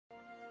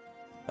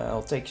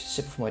I'll take a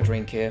sip of my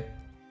drink here.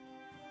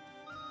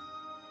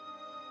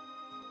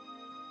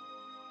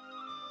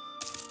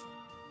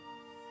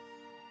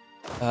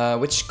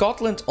 With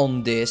Scotland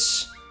on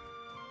this,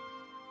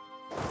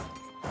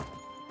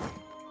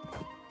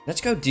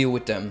 let's go deal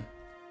with them.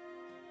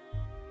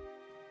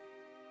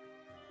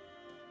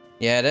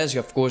 Yeah, there's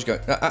of course go.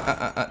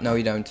 No,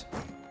 you don't.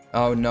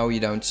 Oh no,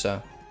 you don't,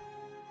 sir.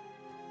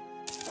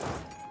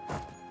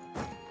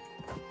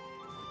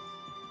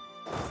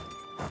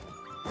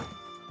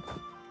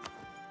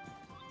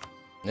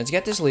 Let's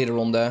get this leader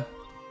on there.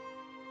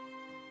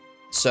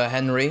 Sir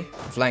Henry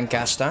of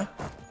Lancaster.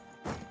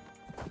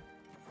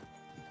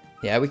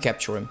 Yeah, we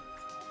capture him.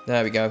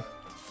 There we go.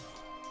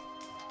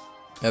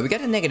 We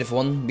get a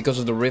 -1 because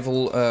of the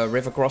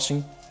river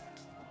crossing.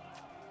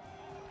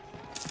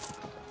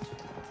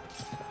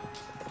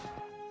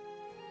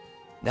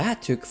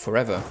 That took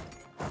forever.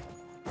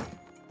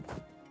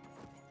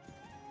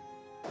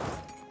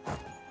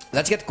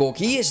 Let's get Cork.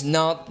 He is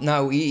not...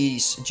 No,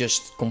 he's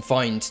just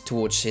confined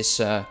towards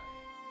his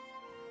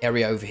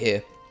area over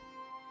here.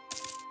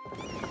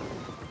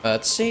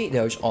 Let's see.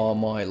 Those are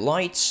my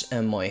lights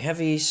and my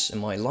heavies.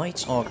 And my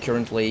lights are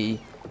currently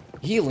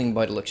healing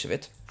by the looks of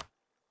it.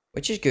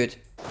 Which is good.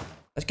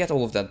 Let's get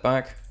all of that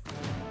back.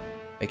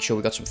 Make sure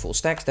we got some full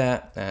stacks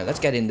there. Let's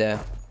get in there.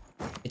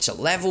 It's a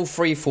level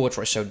 3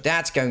 fortress, so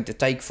that's going to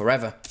take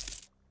forever.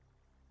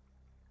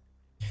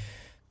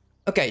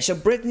 Okay, so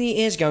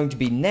Brittany is going to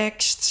be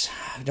next.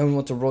 I don't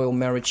want to royal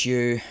marriage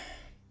you.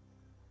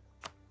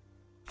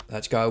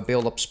 Let's go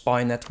build up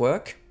spy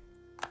network.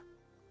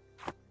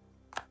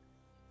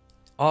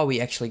 Are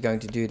we actually going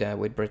to do that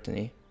with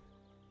Brittany?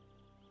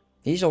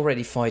 He's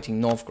already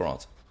fighting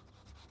Novgorod.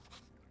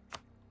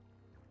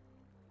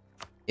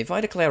 If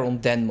I declare on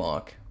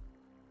Denmark,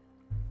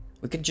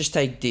 we can just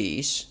take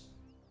these.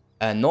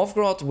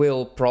 Novgorod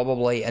will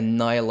probably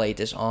annihilate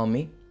this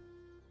army.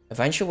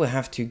 Eventually we'll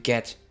have to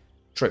get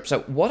troops. So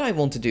what I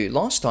want to do,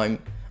 last time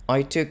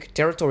I took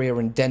territory here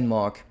in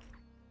Denmark.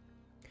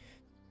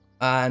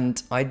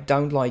 And I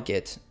don't like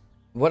it.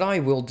 What I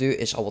will do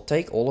is I will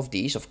take all of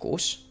these, of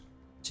course.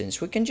 Since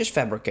we can just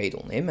fabricate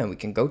on him and we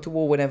can go to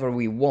war whenever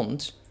we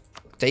want.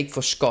 Take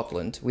for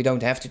Scotland. We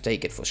don't have to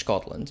take it for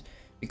Scotland.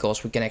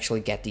 Because we can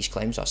actually get these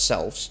claims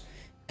ourselves.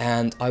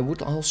 And I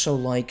would also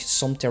like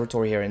some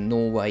territory here in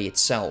Norway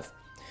itself.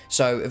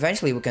 So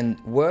eventually we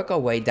can work our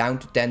way down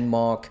to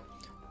Denmark,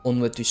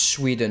 onward to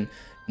Sweden.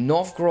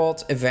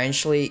 Novgorod,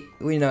 eventually,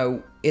 you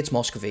know, it's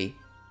Muscovy.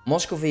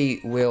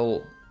 Muscovy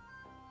will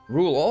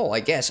rule all, I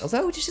guess.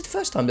 Although this is the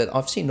first time that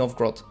I've seen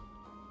Novgorod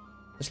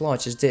as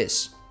large as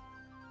this.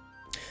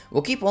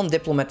 We'll keep one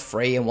diplomat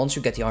free, and once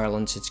we get the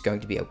islands, it's going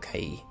to be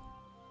okay.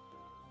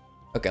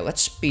 Okay,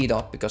 let's speed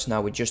up, because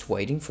now we're just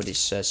waiting for these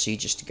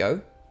sieges to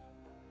go.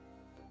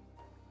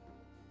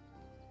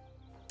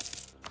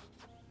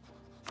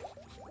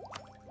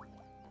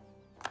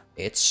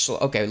 It's...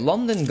 okay,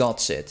 London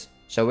got it.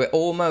 So we're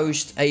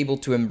almost able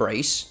to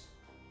embrace.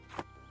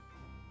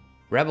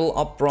 Rebel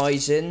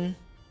uprising.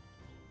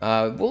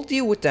 We'll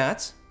deal with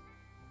that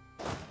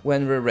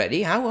when we're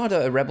ready. How are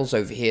the rebels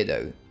over here,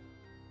 though?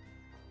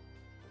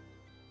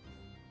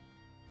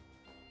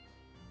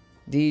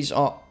 These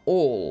are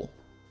all...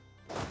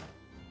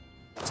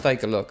 let's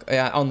take a look.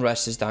 Yeah,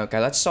 unrest is down. Okay,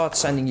 let's start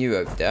sending you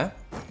over there.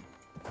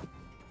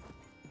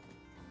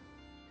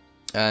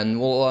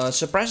 And we'll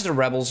suppress the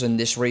rebels in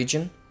this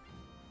region.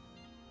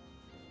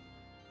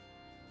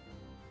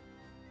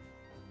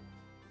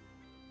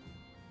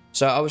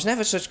 So I was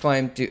never such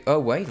claim to... oh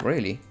wait,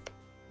 really?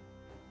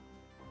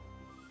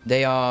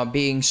 They are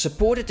being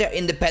supported their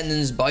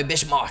independence by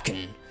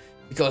Bismarcken.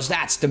 Because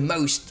that's the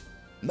most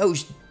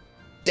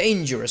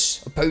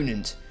dangerous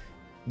opponent.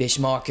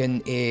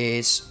 Bismarcken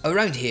is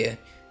around here.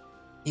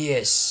 He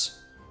is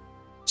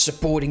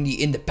supporting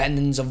the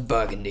independence of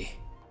Burgundy.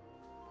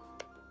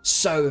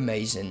 So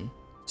amazing.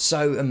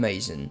 So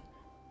amazing.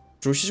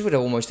 Truces with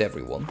almost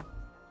everyone.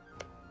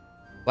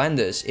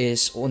 Flanders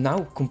is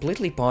now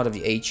completely part of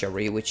the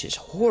HRE, which is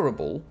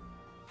horrible.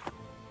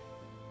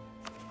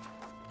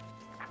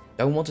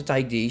 Don't want to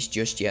take these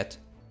just yet.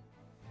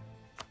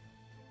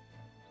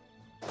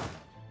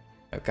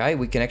 Okay,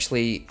 we can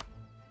actually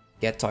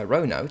get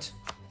Tyrone out.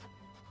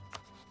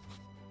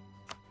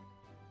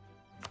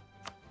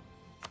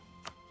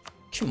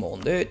 Come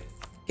on, dude.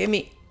 Give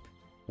me...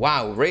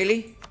 wow,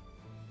 really?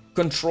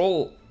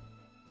 Control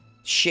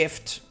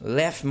Shift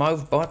left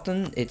mouse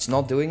button. It's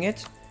not doing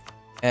it.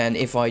 And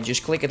if I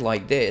just click it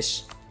like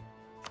this...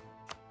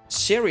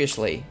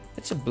 seriously,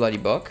 it's a bloody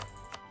bug.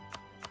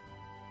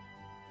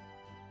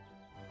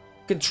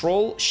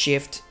 Control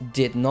Shift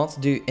did not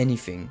do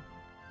anything.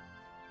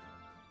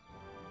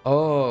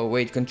 Oh,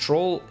 wait,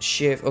 Control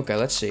Shift... okay,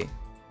 let's see.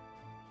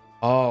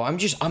 Oh, I've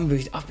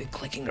been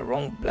clicking the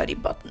wrong bloody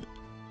button.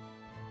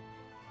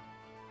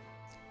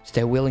 So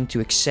they're willing to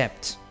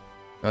accept.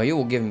 Oh, you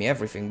will give me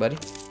everything, buddy.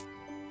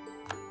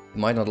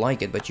 You might not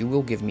like it, but you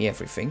will give me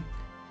everything.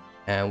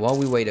 And while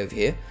we wait over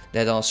here,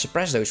 let us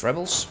suppress those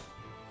rebels.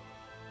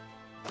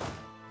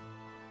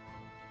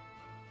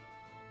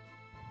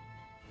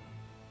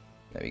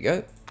 There we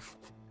go.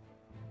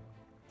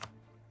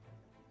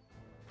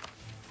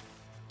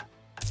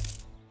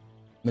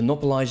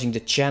 Monopolizing the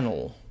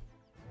channel.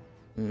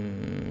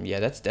 Yeah,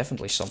 that's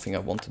definitely something I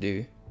want to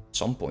do at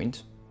some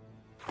point.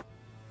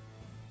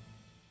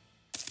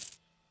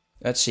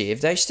 Let's see, if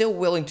they're still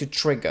willing to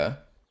trigger.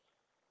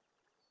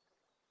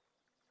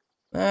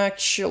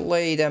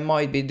 Actually, they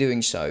might be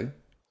doing so.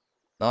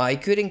 I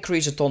could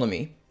increase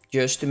autonomy,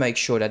 just to make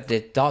sure that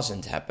this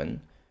doesn't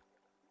happen.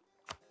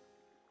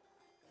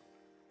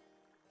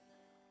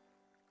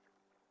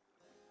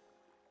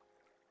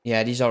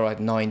 Yeah, these are at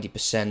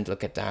 90%,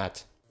 look at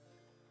that.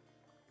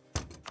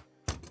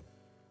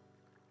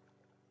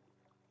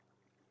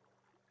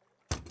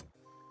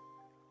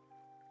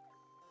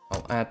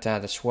 I'll add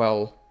that as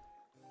well.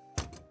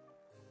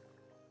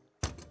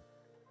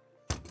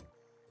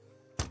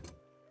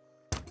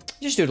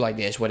 Just do it like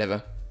this,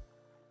 whatever.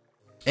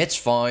 It's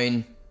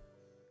fine.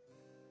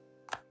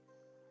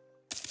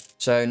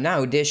 So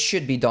now this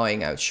should be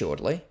dying out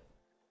shortly.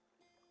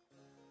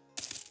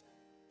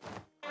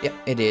 Yep,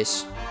 it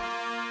is.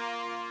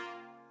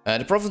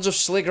 The province of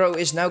Sligro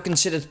is now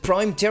considered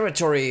prime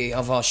territory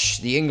of us,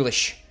 the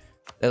English.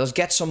 Let us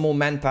get some more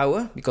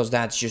manpower, because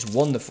that's just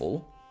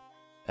wonderful.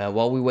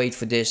 While we wait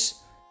for this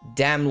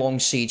damn long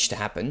siege to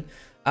happen.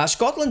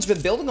 Scotland's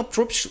been building up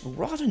troops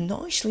rather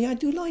nicely, I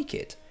do like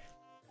it.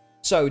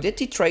 So, did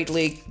the Trade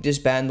League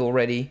disband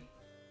already?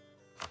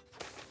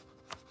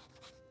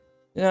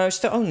 No, it's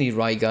the only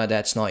Riga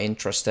that's not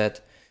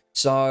interested.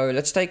 So,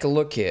 let's take a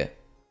look here.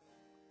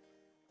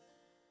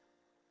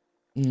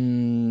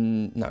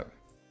 No,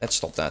 let's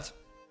stop that.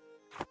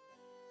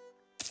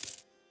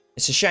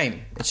 It's a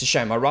shame. It's a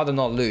shame. I'd rather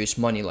not lose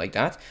money like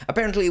that.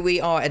 Apparently, we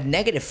are at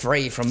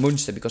 -3 from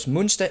Munster, because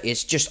Munster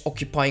is just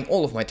occupying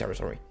all of my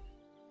territory.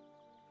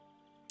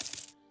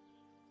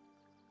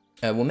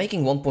 We're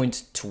making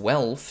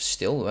 1.12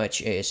 still,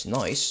 which is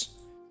nice.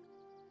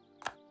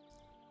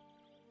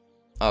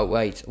 Oh,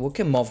 wait. We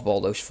can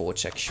mothball those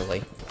forts,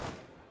 actually.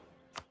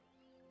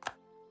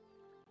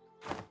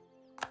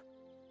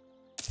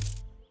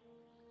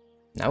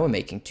 Now we're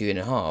making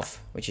 2.5,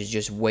 which is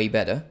just way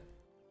better.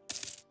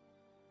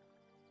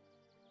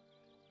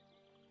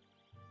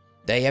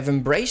 They have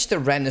embraced the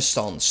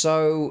Renaissance,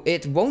 so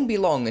it won't be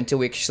long until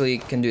we actually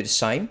can do the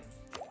same.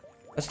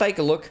 Let's take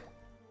a look.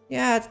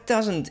 Yeah, it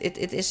doesn't. It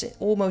is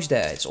almost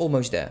there. It's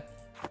almost there.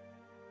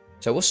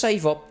 So we'll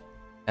save up.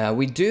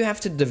 We do have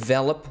to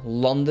develop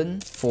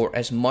London for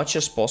as much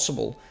as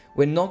possible.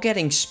 We're not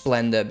getting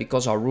Splendor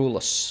because our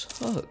ruler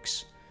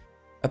sucks.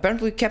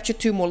 Apparently we captured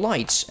 2 more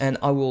lights, and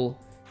I will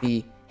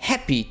be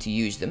happy to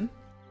use them.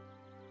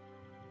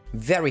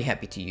 Very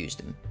happy to use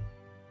them.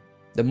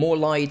 The more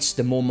lights,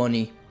 the more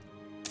money.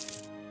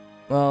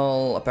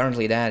 Well,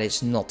 apparently that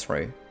is not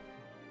true.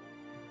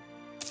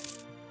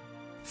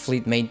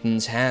 Fleet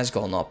maintenance has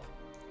gone up.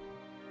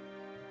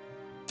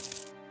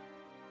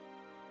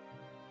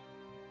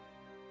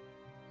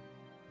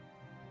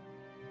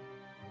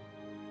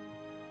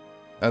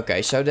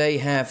 Okay, so they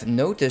have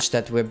noticed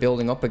that we're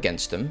building up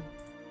against them.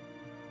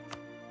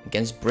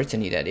 Against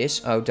Brittany, that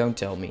is. Oh, don't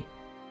tell me.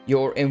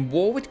 You're in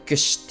war with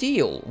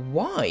Castile.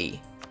 Why?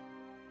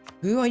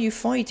 Who are you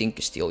fighting,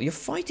 Castile? You're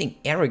fighting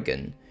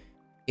Aragon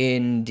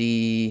in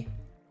the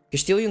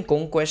Castilian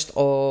conquest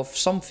of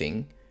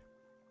something.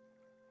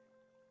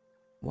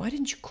 Why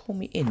didn't you call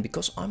me in?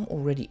 Because I'm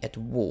already at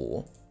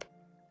war.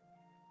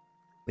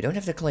 We don't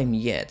have the claim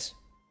yet.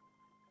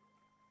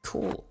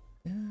 Cool.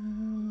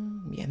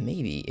 Yeah,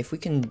 maybe. If we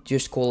can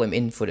just call him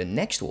in for the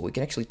next war, we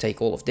can actually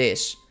take all of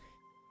this.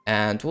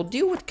 And we'll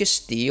deal with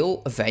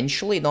Castile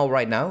eventually, not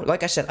right now.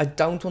 Like I said, I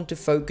don't want to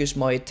focus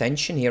my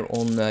attention here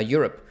on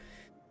Europe.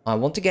 I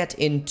want to get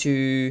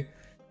into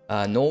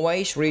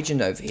Norway's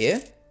region over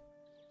here.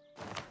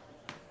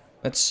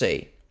 Let's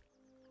see.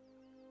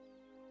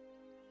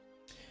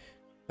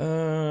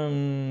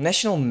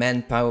 National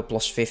manpower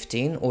plus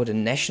 15 or the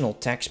national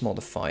tax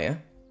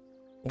modifier.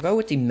 We'll go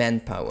with the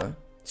manpower.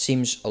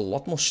 Seems a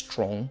lot more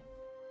strong.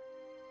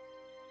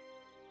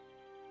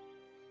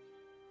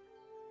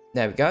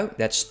 There we go.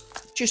 That's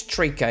just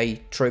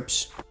 3k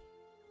troops.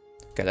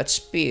 Okay,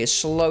 let's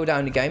slow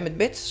down the game a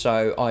bit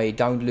so I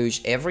don't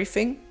lose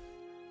everything.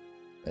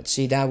 Let's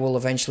see, that will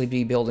eventually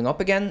be building up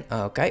again.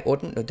 Okay,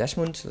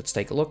 Desmond, let's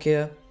take a look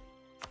here.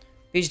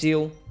 Peace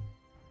deal.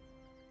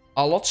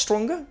 A lot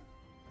stronger.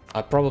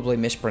 I probably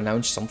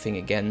mispronounced something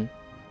again.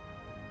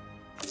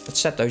 Let's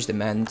set those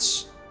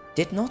demands.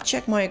 Did not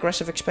check my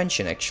aggressive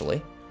expansion,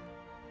 actually.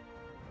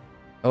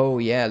 Oh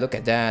yeah, look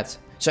at that.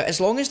 So as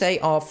long as they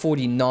are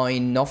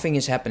 49, nothing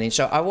is happening.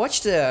 So I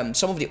watched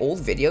some of the old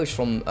videos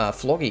from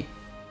Floggy.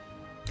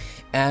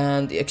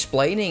 And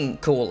explaining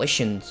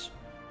coalitions.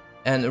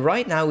 And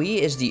right now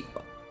he is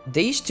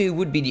these two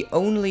would be the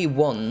only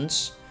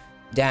ones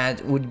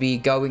that would be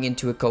going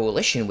into a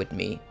coalition with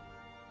me.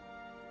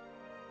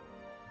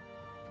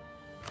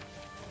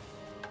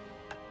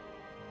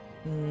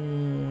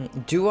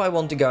 Do I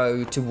want to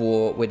go to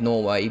war with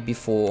Norway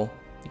before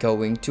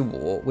going to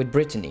war with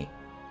Brittany?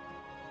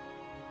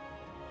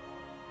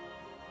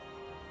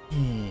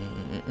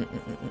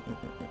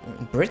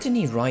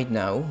 Brittany right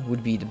now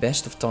would be the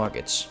best of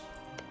targets.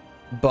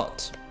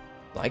 But,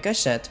 like I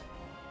said,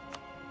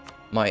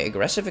 my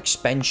aggressive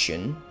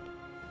expansion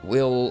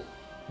will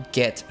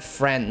get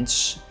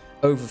France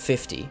over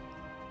 50.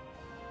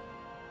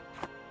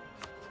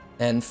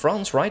 And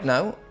France right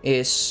now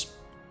is...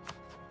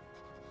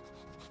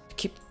 I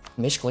keep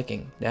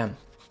misclicking, damn.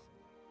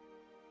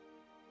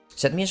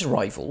 Set me as a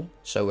rival,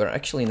 so we're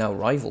actually now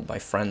rivaled by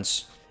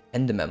France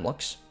and the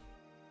Mamluks.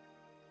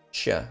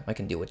 Sure, I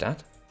can deal with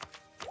that.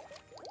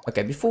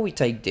 Okay, before we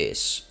take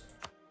this,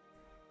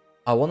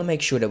 I want to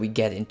make sure that we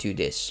get into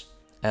this.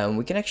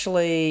 We can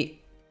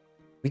actually...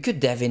 We could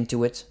dev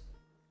into it.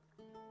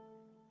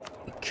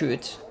 We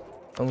could.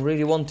 I don't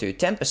really want to.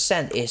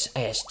 10%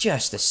 is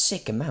just a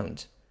sick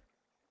amount.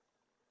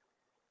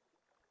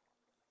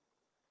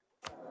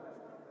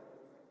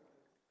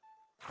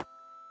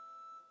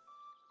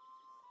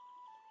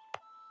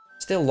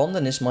 Still,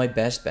 London is my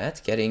best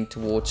bet, getting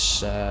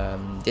towards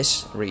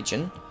this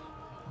region.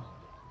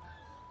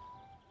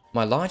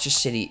 My largest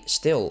city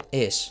still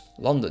is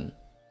London.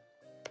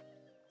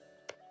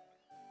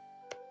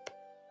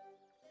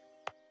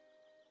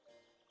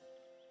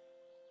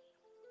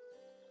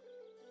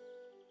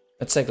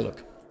 Let's take a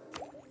look.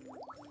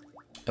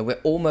 And we're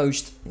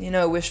almost, you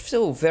know, we're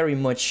still very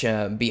much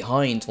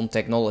behind on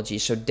technology,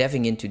 so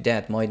deving into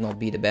that might not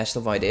be the best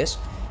of ideas.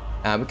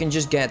 We can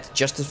just get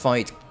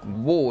justified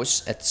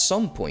wars at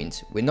some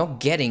point. We're not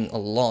getting a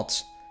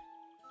lot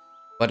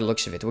by the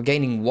looks of it. We're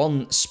gaining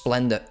 1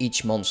 splendor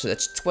each month, so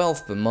that's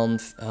 12 per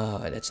month.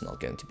 That's not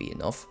going to be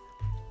enough.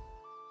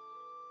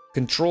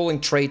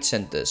 Controlling trade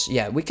centers.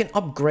 Yeah, we can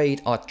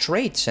upgrade our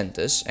trade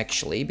centers,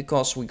 actually,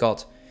 because we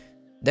got...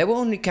 They will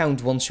only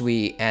count once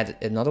we add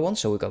another one,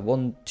 so we got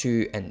 1,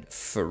 2, and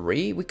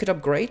 3 we could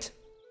upgrade.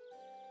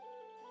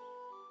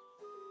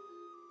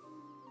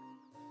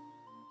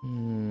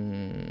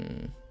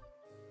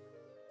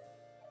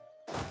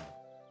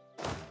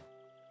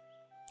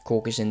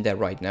 Cork is in there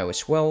right now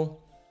as well.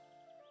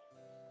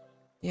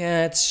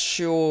 Yeah, it's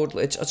short.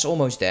 It's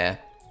almost there.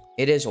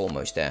 It is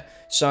almost there.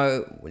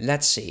 So,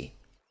 let's see.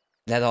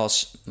 Let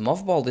us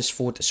mothball this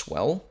fort as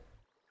well.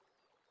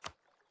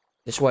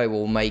 This way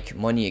we'll make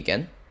money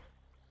again.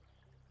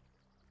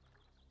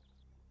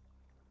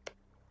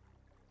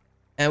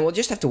 And we'll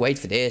just have to wait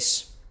for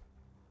this.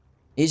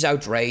 He's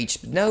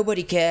outraged, but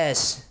nobody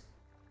cares.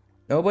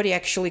 Nobody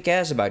actually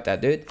cares about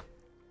that, dude.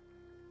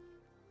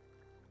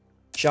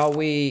 Shall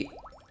we...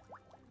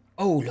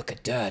 Oh, look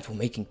at that. We're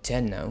making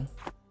 10 now.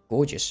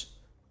 Gorgeous.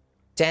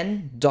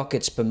 10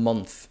 ducats per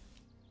month.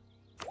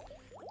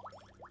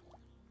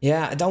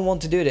 Yeah, I don't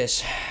want to do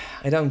this.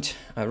 I don't.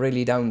 I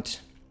really don't.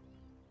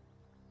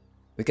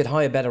 We could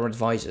hire better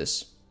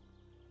advisors.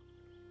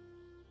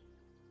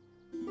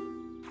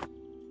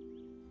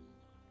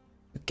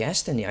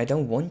 Gaston, I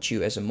don't want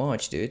you as a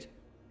march, dude.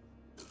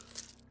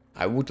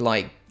 I would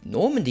like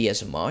Normandy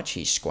as a march.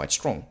 He's quite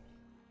strong.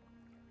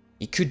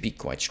 He could be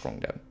quite strong,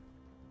 though.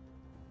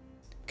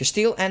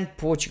 Castile and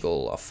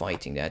Portugal are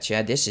fighting that.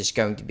 Yeah, this is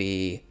going to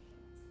be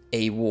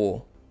a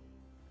war.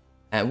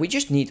 And we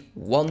just need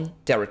 1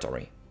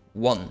 territory.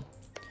 1.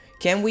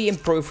 Can we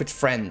improve with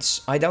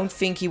France? I don't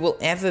think he will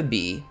ever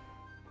be...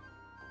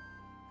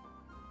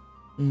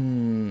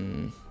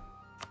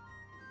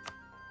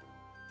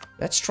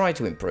 Let's try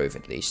to improve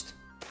at least.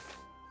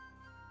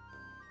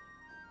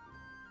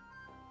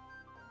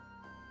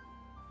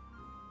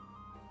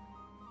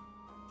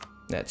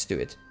 Let's do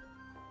it.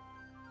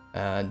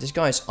 This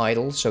guy's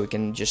idle, so he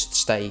can just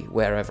stay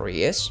wherever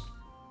he is.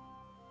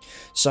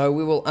 So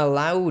we will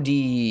allow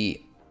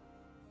the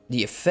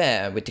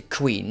affair with the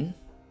Queen,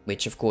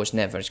 which of course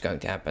never is going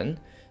to happen.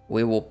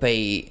 We will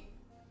pay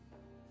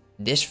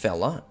this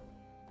fella.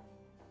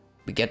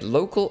 We get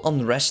local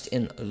unrest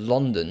in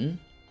London,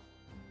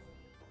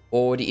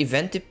 or the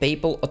event the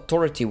papal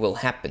authority will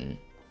happen.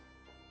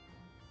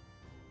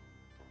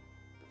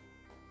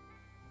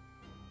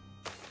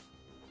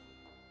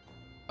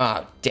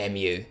 Ah, damn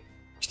you.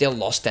 Still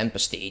lost 10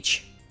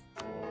 prestige.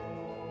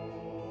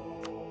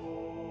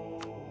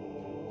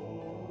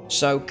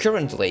 So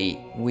currently,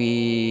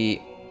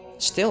 we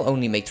still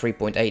only make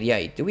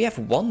 3.88. Do we have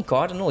 1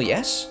 cardinal?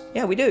 Yes.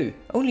 Yeah, we do.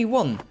 Only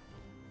 1.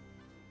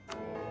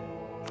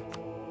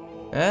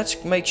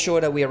 Let's make sure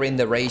that we are in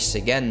the race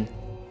again.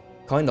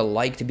 Kinda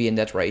like to be in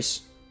that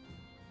race.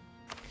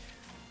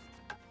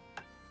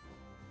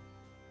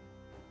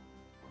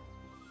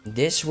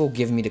 This will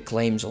give me the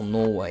claims on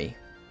Norway.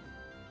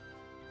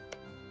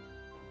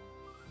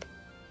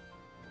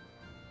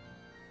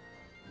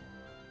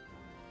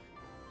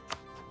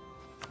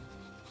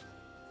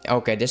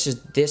 Okay, this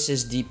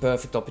is the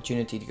perfect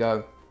opportunity to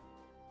go.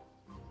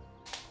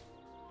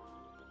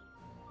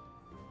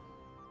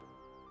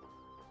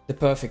 The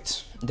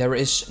perfect. There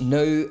is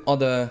no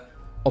other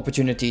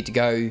opportunity to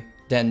go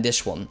than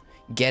this one.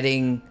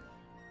 Getting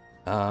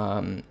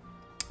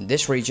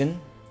this region.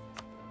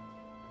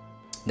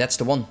 That's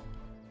the one.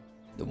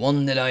 The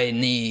one that I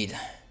need.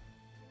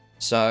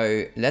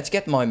 So let's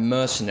get my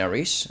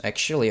mercenaries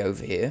actually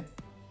over here.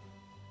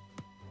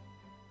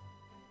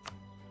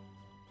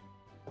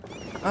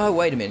 Oh,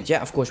 wait a minute.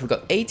 Yeah, of course, we've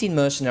got 18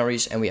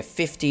 mercenaries and we have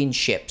 15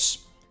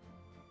 ships.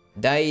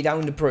 They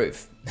don't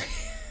approve.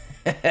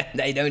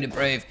 They don't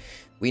approve.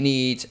 We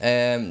need...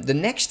 the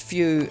next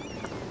few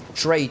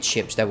trade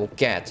ships that we'll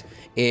get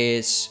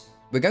is...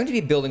 We're going to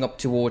be building up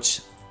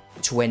towards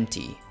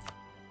 20.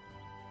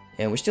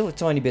 And we're still a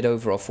tiny bit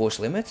over our force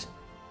limit.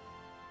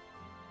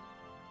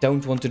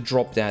 Don't want to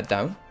drop that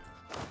down.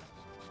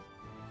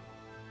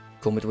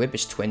 Combat whip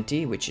is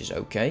 20, which is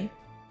okay.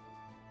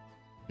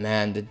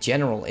 Man, the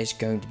general is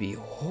going to be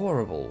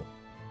horrible.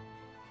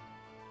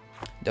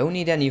 Don't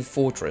need any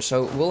fortress,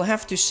 so we'll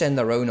have to send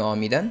our own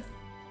army then.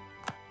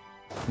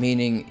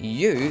 Meaning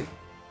you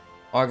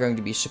are going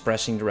to be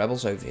suppressing the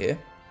rebels over here.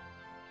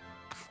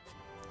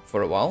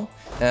 For a while.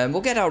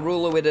 We'll get our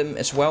ruler with him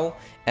as well.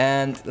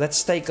 And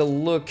let's take a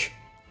look.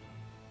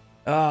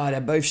 Ah, they're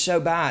both so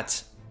bad.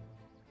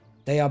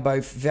 They are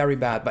both very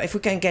bad. But if we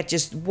can get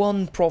just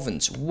one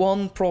province,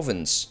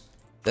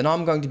 then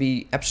I'm going to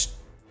be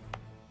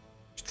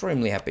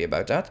extremely happy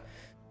about that.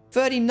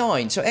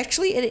 39. So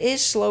actually it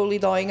is slowly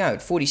dying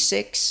out.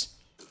 46.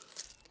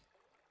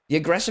 The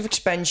aggressive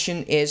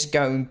expansion is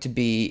going to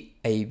be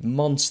a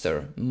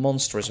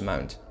monstrous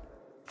amount.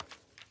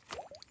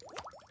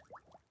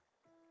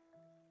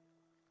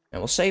 And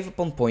we'll save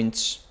upon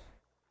points.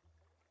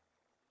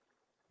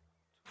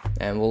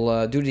 And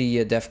we'll do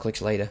the dev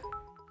clicks later.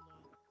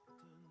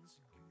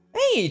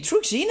 Hey,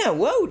 Truxina,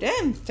 whoa,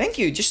 damn, thank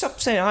you. Just stop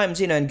saying hi, I'm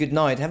Zina, and good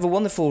night. Have a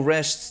wonderful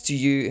rest to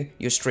you,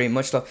 your stream,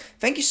 much love.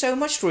 Thank you so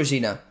much,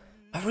 Truxina.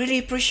 I really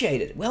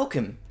appreciate it.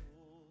 Welcome.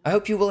 I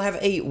hope you will have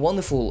a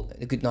wonderful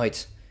good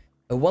night.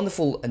 A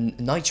wonderful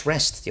night's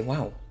rest. Yeah,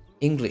 wow.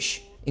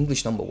 English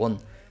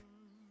 #1.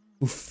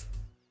 Oof.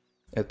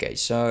 Okay,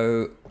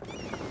 so...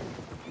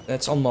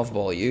 Let's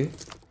unmothball you.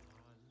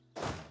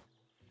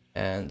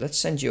 And let's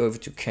send you over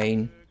to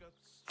Kane.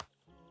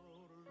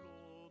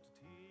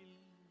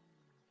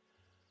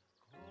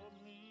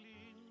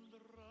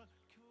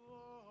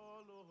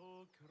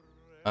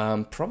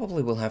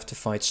 Probably we'll have to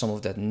fight some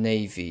of that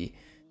navy.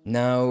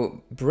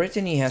 Now,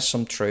 Brittany has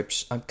some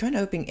troops. I'm kind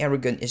of hoping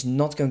Aragon is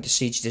not going to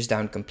siege this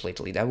down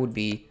completely. That would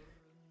be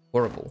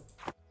horrible.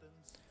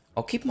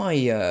 I'll keep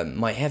my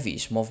my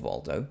heavies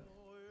mothballed though.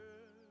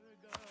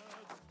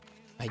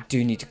 I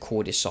do need to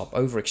core this up.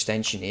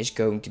 Overextension is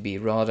going to be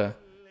rather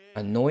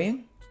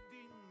annoying.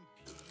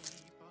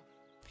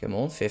 Come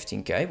on,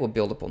 15k. We'll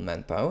build up on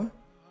manpower.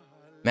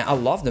 Man, I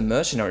love the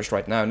mercenaries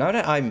right now. Now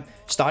that I'm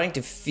starting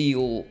to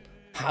feel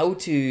how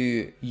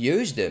to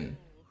use them,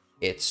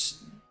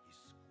 it's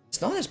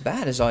not as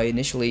bad as I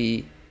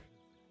initially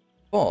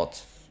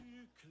thought.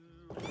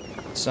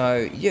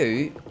 So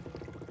you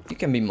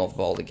can be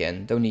mothballed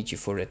again. Don't need you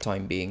for the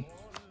time being.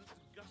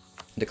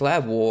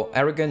 Declare war.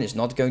 Aragon is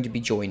not going to be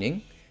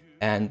joining.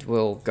 And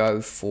we'll go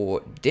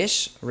for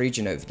this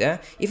region over there.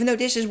 Even though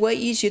this is way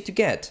easier to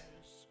get.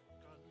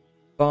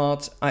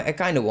 But I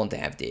kind of want to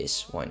have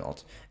this. Why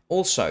not?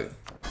 Also,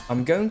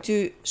 I'm going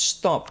to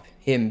stop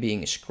him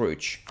being a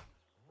Scrooge.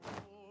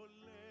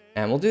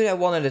 And we'll do that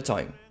one at a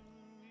time.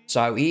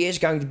 So he is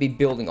going to be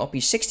building up.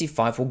 He's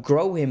 65. We'll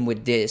grow him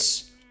with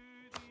this.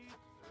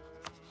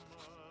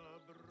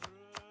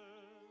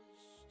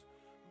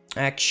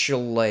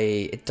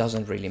 Actually, it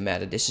doesn't really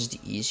matter. This is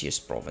the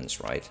easiest province,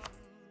 right?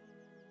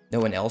 No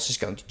one else is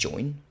going to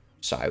join,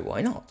 so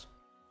why not?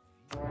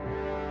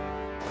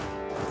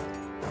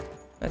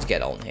 Let's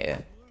get on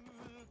here.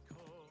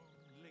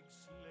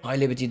 High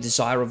Liberty,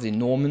 Desire of the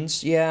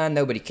Normans. Yeah,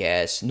 nobody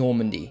cares.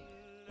 Normandy.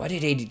 Why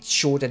did they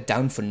short it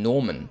down for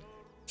Norman?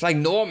 It's like,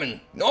 Norman,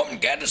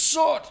 get the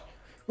sword.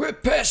 We're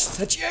pissed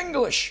at the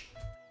English.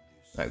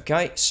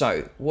 Okay,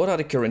 so what are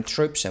the current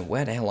troops and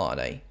where the hell are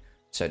they?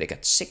 So they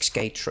got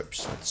 6k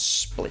troops. Let's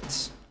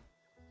split.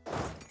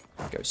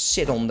 Go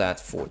sit on that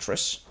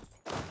fortress.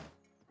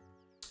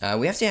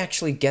 We have to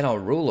actually get our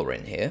ruler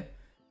in here.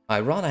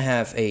 I'd rather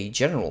have a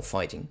general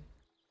fighting.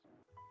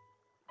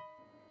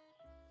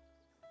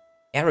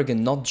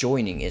 Aragon not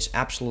joining is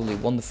absolutely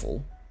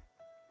wonderful.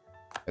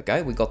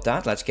 Okay, we got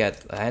that. Let's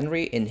get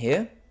Henry in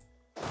here.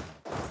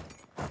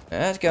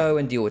 Let's go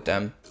and deal with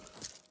them.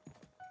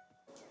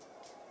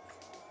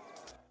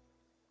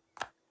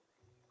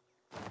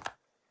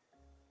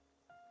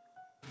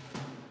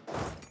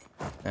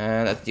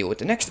 And let's deal with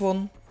the next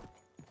one.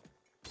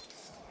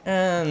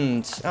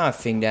 And I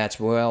think that's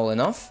well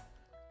enough.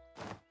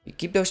 You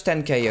keep those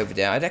 10k over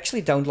there. I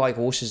actually don't like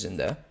horses in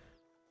there.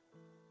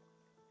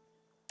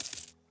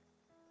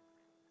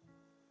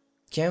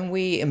 Can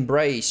we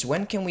embrace?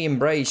 When can we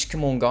embrace?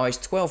 Come on, guys.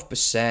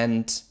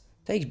 12%.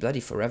 Takes bloody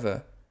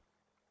forever.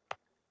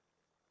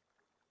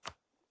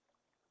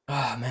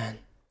 Ah, man.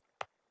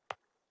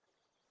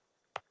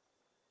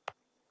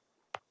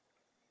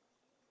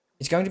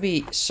 It's going to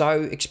be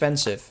so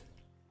expensive.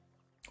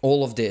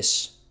 All of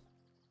this.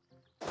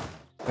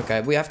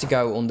 Okay, we have to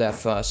go on there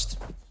first.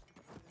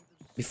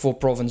 Before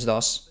Province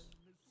does.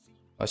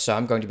 Oh, so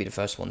I'm going to be the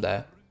first one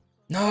there.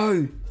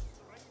 No!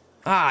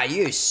 Ah,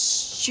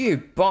 you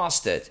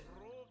bastard.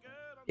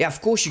 Yeah,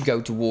 of course you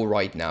go to war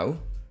right now.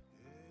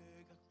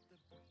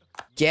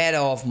 Get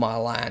off my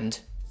land.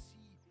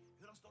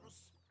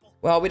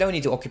 Well, we don't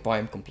need to occupy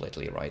him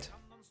completely, right?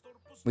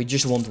 We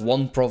just want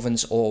one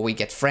province, or we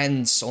get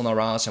friends on our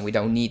ass, and we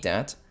don't need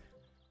that.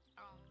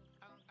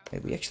 Okay,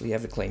 we actually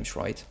have the claims,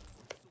 right?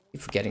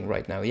 Keep forgetting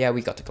right now. Yeah,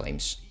 we got the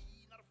claims.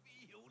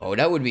 Oh,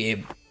 that would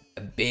be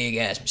a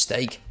big-ass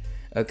mistake.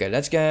 Okay,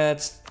 let's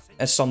get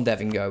some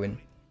deving going.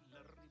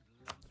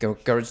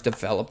 Encourage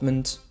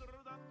development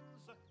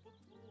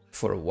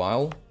for a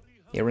while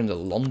here in the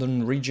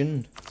London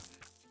region.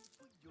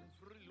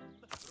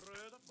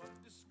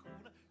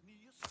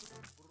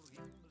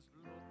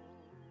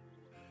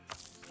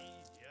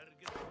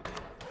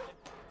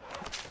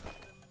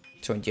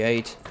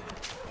 $28,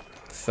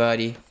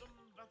 $30,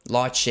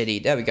 large city.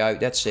 There we go.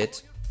 That's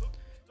it.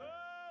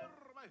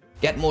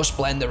 Get more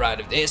splendor out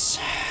of this.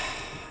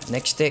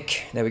 Next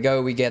tick. There we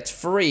go. We get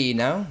 3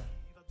 now.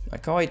 I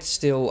quite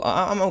still.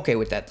 I'm okay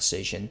with that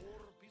decision.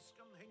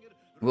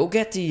 We'll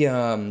get the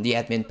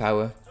admin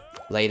power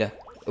later.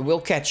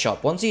 We'll catch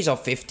up. Once these are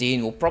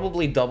 15, we'll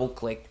probably double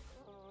click.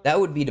 That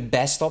would be the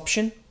best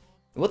option.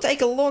 It will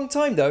take a long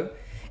time though.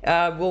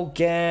 We'll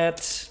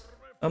get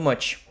how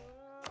much?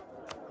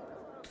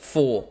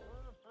 4.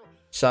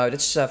 So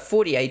that's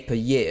 48 per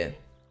year.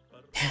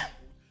 Damn.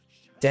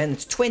 Then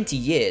it's 20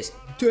 years.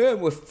 Damn,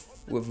 we're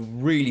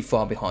really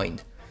far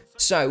behind.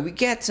 So we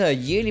get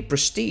yearly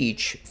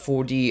prestige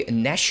for the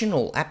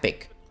national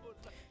epic.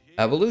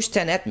 We'll lose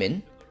 10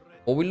 admin,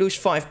 or we lose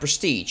 5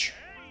 prestige.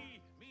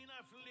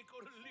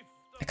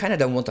 I kind of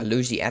don't want to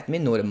lose the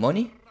admin nor the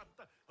money.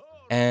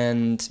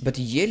 But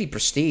the yearly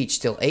prestige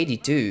still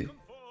 82.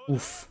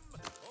 Oof,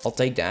 I'll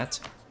take that.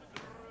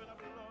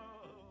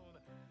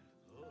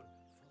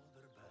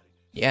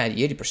 Yeah, the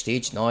yearly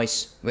prestige,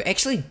 nice. We're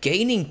actually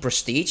gaining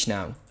prestige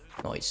now.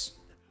 Nice,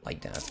 like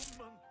that.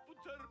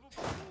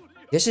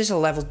 This is a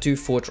level 2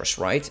 fortress,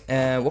 right?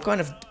 What kind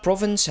of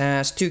province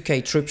has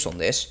 2k troops on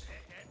this?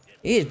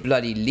 He is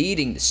bloody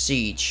leading the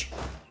siege.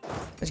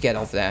 Let's get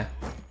off there.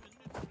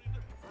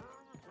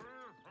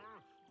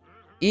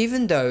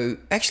 Even though...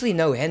 Actually,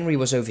 no, Henry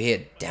was over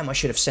here. Damn, I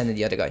should have sent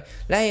the other guy.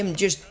 Let him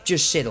just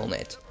sit on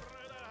it.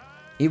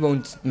 He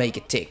won't make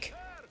a tick.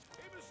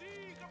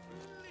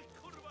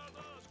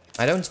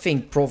 I don't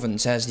think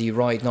province has the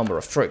right number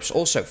of troops.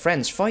 Also,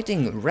 France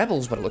fighting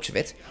rebels by the looks of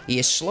it. He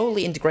is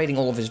slowly integrating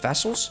all of his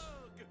vassals.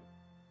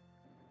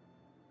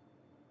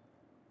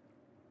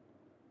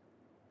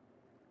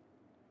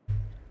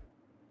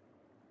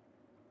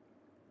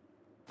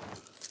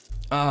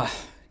 Ah,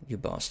 you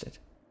bastard.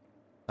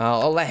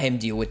 I'll let him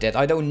deal with that.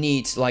 I don't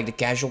need, like, the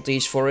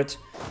casualties for it.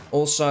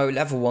 Also,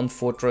 level 1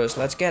 fortress.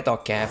 Let's get our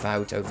cav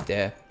out over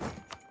there.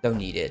 Don't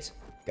need it.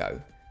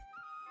 Go.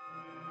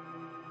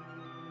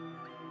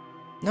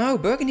 No,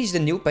 Burgundy's the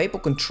new papal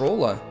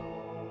controller.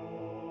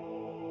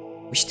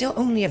 We still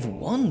only have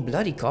 1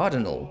 bloody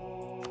cardinal.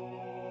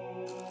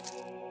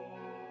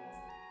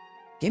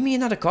 Give me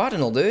another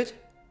cardinal, dude.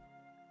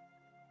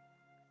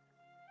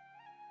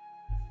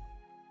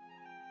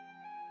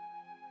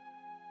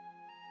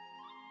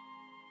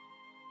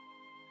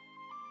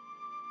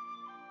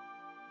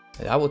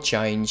 That will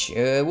change.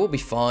 We'll be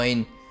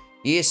fine.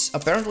 He is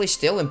apparently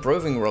still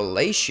improving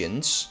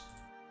relations.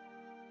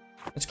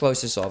 Let's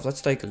close this off.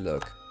 Let's take a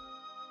look.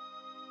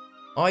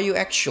 Are you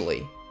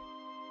actually?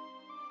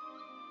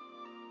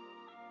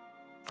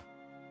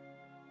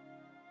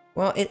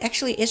 Well, it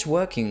actually is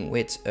working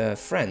with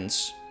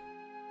friends.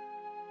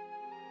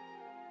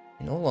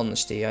 In all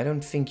honesty, I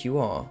don't think you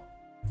are.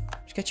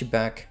 Let's get you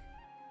back.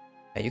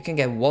 Yeah, you can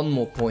get 1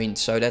 more point,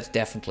 so that's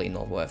definitely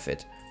not worth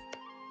it.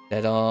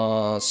 Let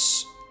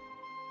us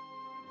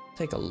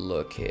take a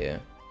look here.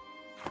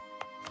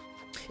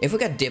 If we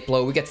get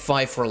Diplo, we get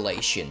 5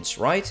 relations,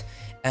 right?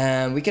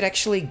 We could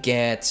actually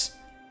get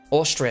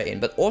Austria in,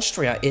 but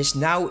Austria is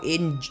now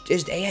in.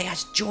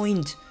 Has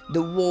joined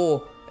the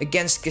war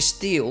against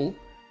Castile.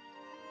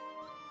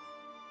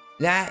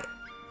 That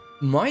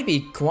might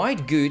be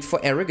quite good for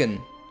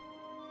Aragon.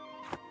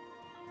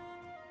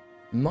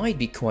 Might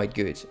be quite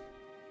good.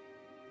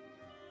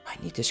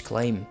 I need this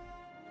claim.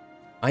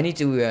 I need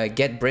to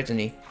get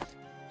Brittany.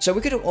 So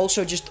we could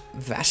also just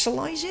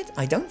vassalize it.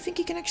 I don't think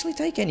he can actually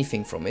take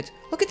anything from it.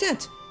 Look at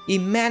that. He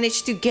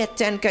managed to get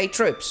 10k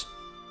troops.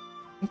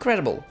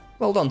 Incredible.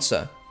 Well done,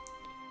 sir.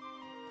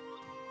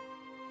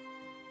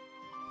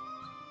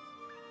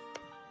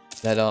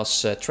 Let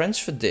us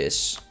transfer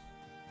this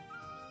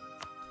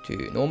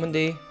to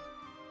Normandy.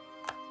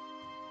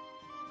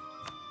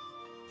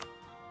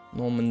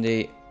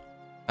 Normandy.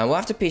 And we'll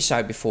have to peace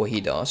out before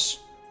he does.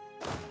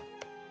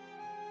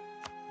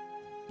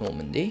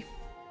 Normandy.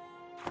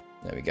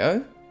 There we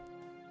go.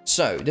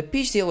 So, the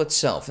peace deal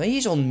itself. Now,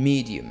 he's on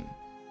medium.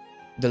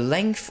 The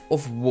length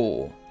of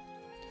war.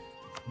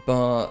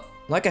 But,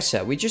 like I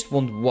said, we just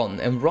want 1.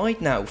 And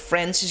right now,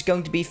 France is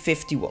going to be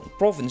 51.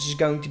 Province is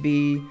going to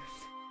be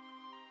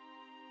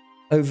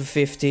over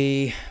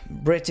 50.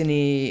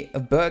 Brittany,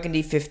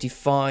 Burgundy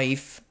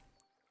 55.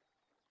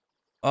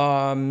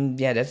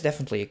 Yeah, that's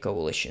definitely a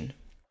coalition.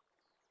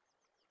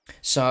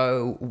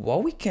 So,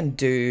 what we can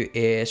do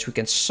is we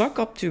can suck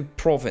up to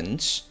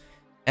province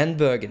and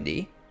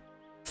Burgundy.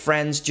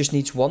 France just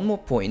needs one more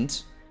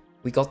point.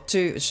 We got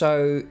two,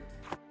 so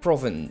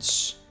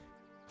province.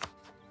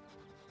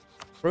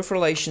 Proof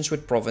relations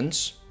with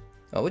province.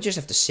 Oh, we'll just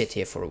have to sit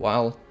here for a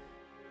while.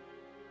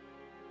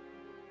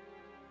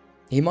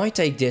 He might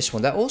take this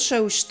one. That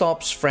also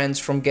stops France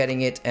from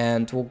getting it,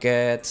 and we'll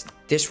get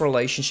this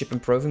relationship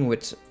improving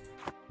with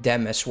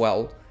them as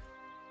well.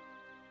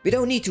 We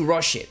don't need to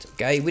rush it,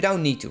 okay? We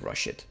don't need to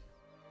rush it.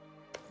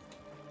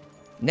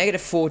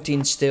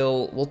 -14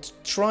 still. We'll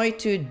try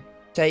to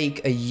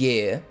take a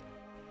year.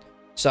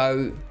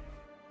 So,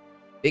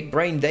 big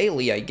brain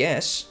daily, I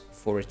guess,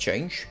 for a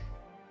change.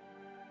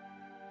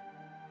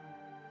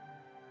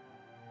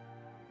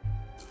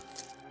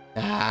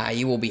 Ah,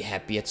 you will be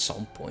happy at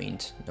some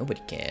point.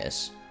 Nobody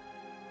cares.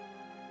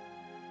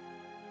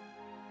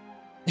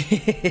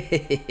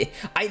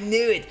 I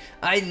knew it!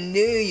 I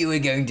knew you were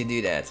going to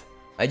do that.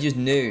 I just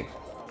knew.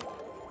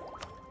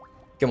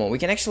 Come on,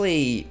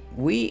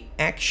 we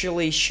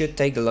actually should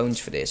take the loans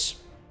for this.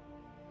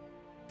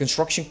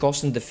 Construction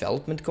cost and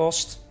development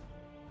cost.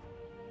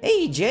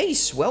 Hey,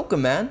 Jace,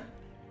 welcome, man.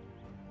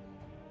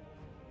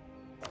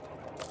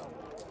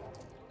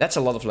 That's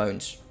a lot of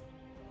loans.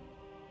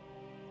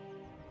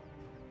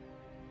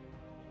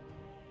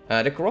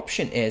 The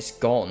corruption is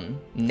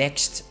gone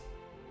next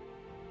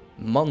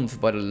month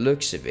by the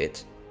looks of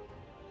it.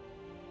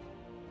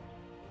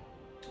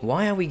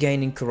 Why are we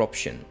gaining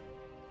corruption?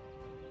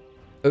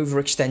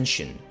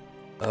 Overextension.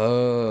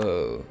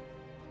 Oh.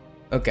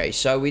 Okay,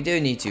 so we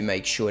do need to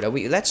make sure that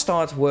let's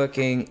start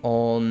working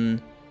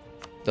on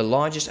the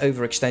largest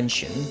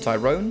overextension,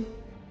 Tyrone.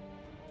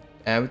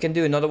 And we can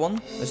do another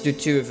one. Let's do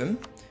 2 of them.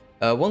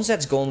 Once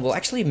that's gone, we'll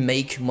actually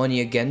make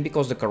money again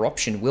because the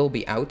corruption will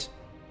be out.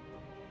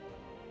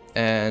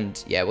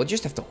 And yeah, we'll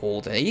just have to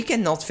hold it. He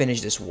cannot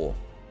finish this war.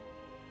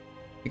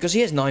 Because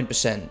he has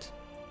 9%.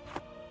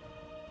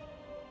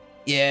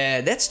 Yeah,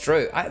 that's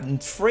true.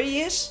 3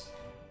 years?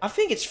 I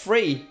think it's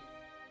 3.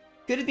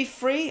 Could it be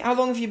 3? How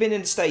long have you been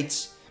in the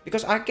States?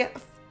 Because I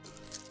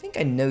think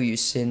I know you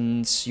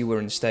since you were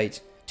in the States.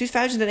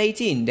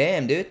 2018.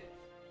 Damn, dude.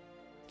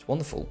 It's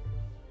wonderful.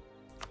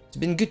 It's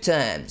been good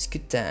times,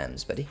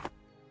 buddy.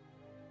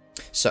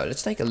 So,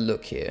 let's take a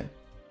look here.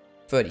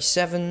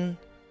 37,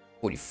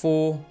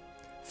 44,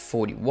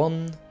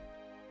 41.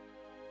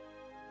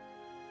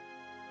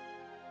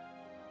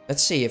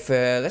 Let's see if,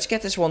 let's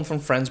get this one from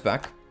France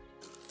back.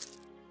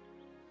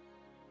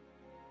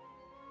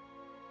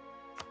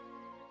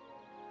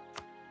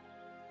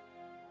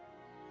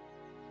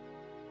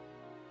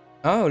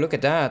 Oh, look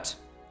at that.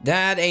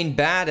 That ain't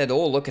bad at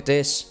all. Look at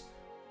this.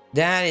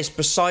 That is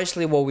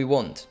precisely what we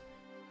want.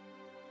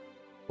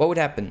 What would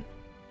happen?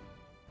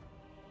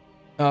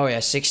 Oh yeah,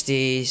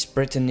 60s,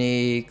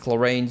 Brittany,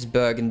 Cloranes,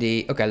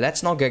 Burgundy. Okay,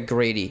 let's not get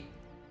greedy.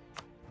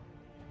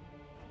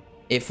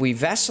 If we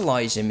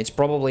vassalize him, it's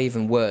probably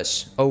even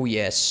worse. Oh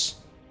yes.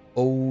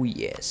 Oh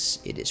yes,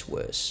 it is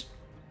worse.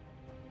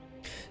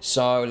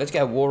 So, let's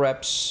get war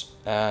reps.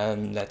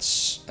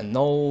 Let's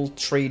annul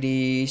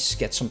treaties,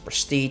 get some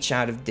prestige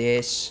out of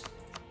this.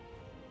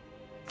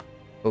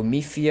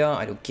 Bomifia,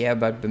 I don't care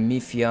about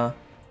Bomifia.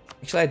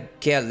 Actually, I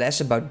care less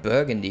about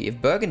Burgundy.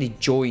 If Burgundy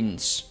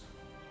joins,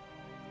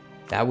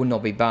 that would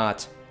not be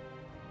bad.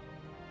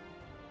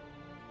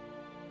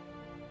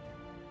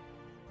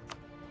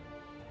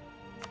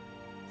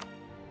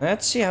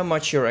 Let's see how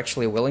much you're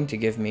actually willing to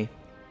give me.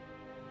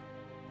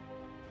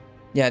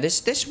 Yeah,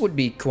 this would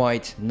be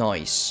quite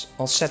nice.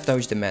 I'll set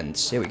those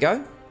demands. Here we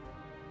go.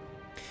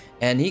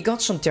 And he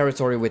got some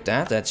territory with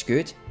that. That's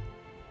good.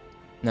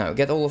 Now,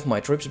 get all of my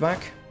troops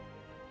back.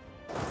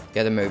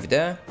 Get them over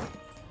there.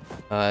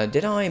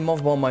 Did I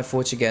mothball my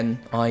forts again?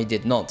 I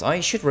did not.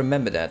 I should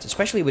remember that.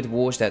 Especially with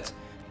wars that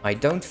I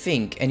don't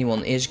think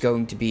anyone is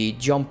going to be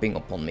jumping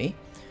upon me.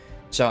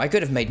 So I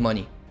could have made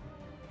money.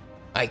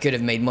 I could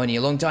have made money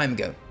a long time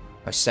ago.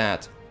 How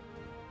sad.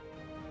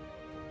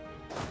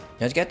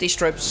 Let's get these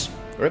troops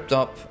gripped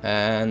up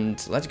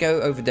and let's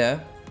go over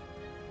there.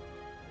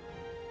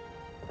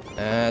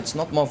 Let's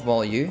not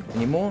mothball you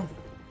anymore.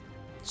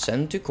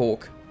 Send to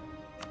Cork.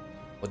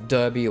 Or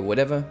Derby or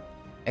whatever.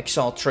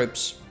 Exile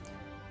troops.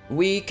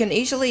 We can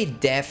easily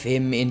deaf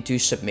him into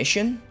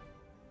submission.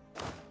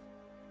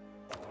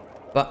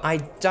 But I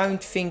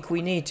don't think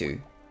we need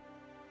to.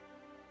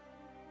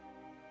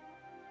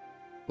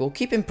 We'll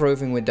keep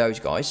improving with those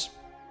guys.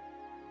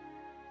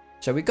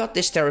 So we got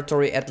this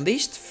territory. At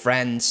least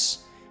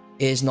France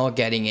is not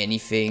getting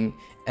anything.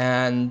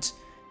 And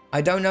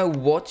I don't know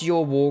what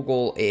your war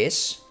goal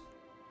is.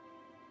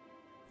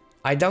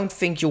 I don't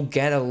think you'll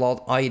get a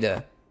lot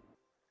either.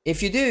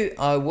 If you do,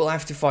 we'll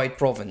have to fight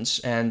Provence.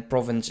 And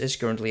Provence is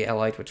currently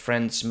allied with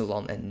France,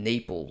 Milan and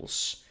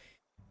Naples.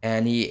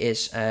 And he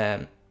is...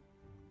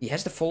 he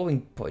has the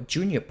following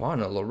junior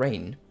partner,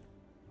 Lorraine.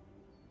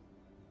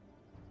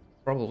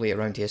 Probably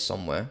around here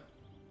somewhere.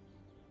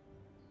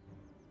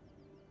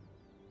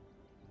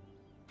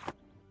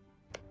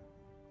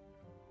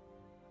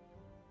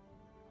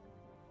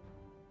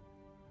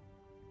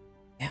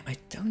 Yeah, I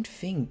don't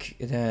think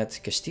that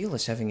Castile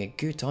is having a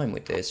good time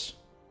with this.